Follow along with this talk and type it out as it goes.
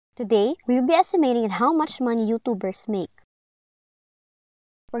Today, we'll be estimating how much money YouTubers make.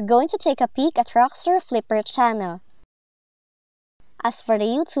 We're going to take a peek at RockstarFlipper channel. As for the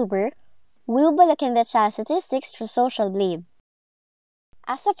YouTuber, we'll be looking at the channel statistics through Social Blade.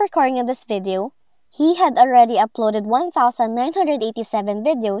 As of recording of this video, he had already uploaded 1,987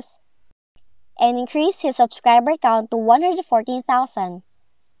 videos and increased his subscriber count to 114,000,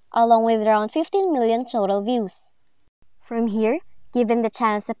 along with around 15 million total views. From here, given the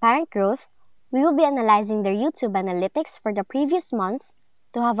channel's apparent growth, we will be analyzing their YouTube analytics for the previous month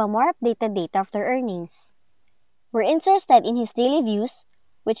to have a more updated data of their earnings. We're interested in his daily views,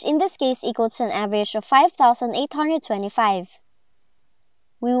 which in this case equals to an average of 5,825.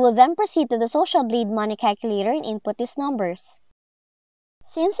 We will then proceed to the Social Blade Money Calculator and input these numbers.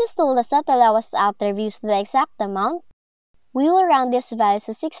 Since his tool does not allow us to add their views to the exact amount, we will round these values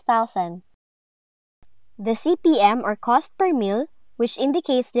to 6,000. The CPM or cost per mil, which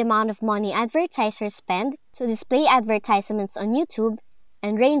indicates the amount of money advertisers spend to display advertisements on YouTube,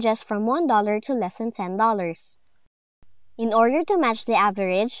 and ranges from $1 to less than $10. In order to match the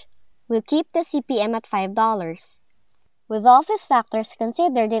average, we'll keep the CPM at $5. With all of these factors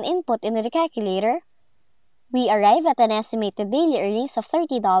considered and input into the calculator, we arrive at an estimated daily earnings of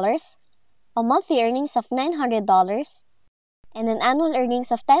 $30, a monthly earnings of $900, and an annual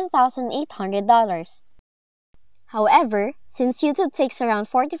earnings of $10,800. However, since YouTube takes around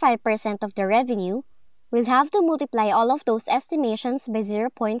 45% of the revenue, we'll have to multiply all of those estimations by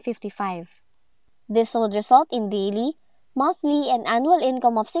 0.55. This would result in daily, monthly, and annual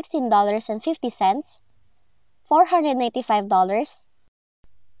income of $16.50, $495,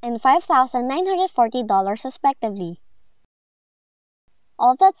 and $5,940 respectively.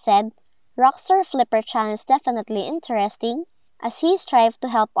 All that said, RockstarFlipper channel is definitely interesting as he strives to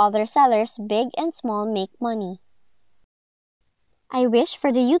help other sellers, big and small, make money. I wish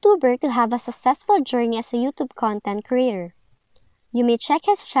for the YouTuber to have a successful journey as a YouTube content creator. You may check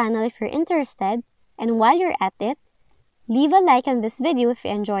his channel if you're interested, and while you're at it, leave a like on this video if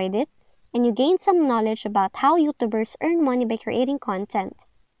you enjoyed it and you gained some knowledge about how YouTubers earn money by creating content.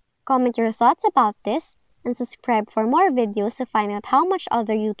 Comment your thoughts about this and subscribe for more videos to find out how much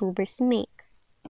other YouTubers make.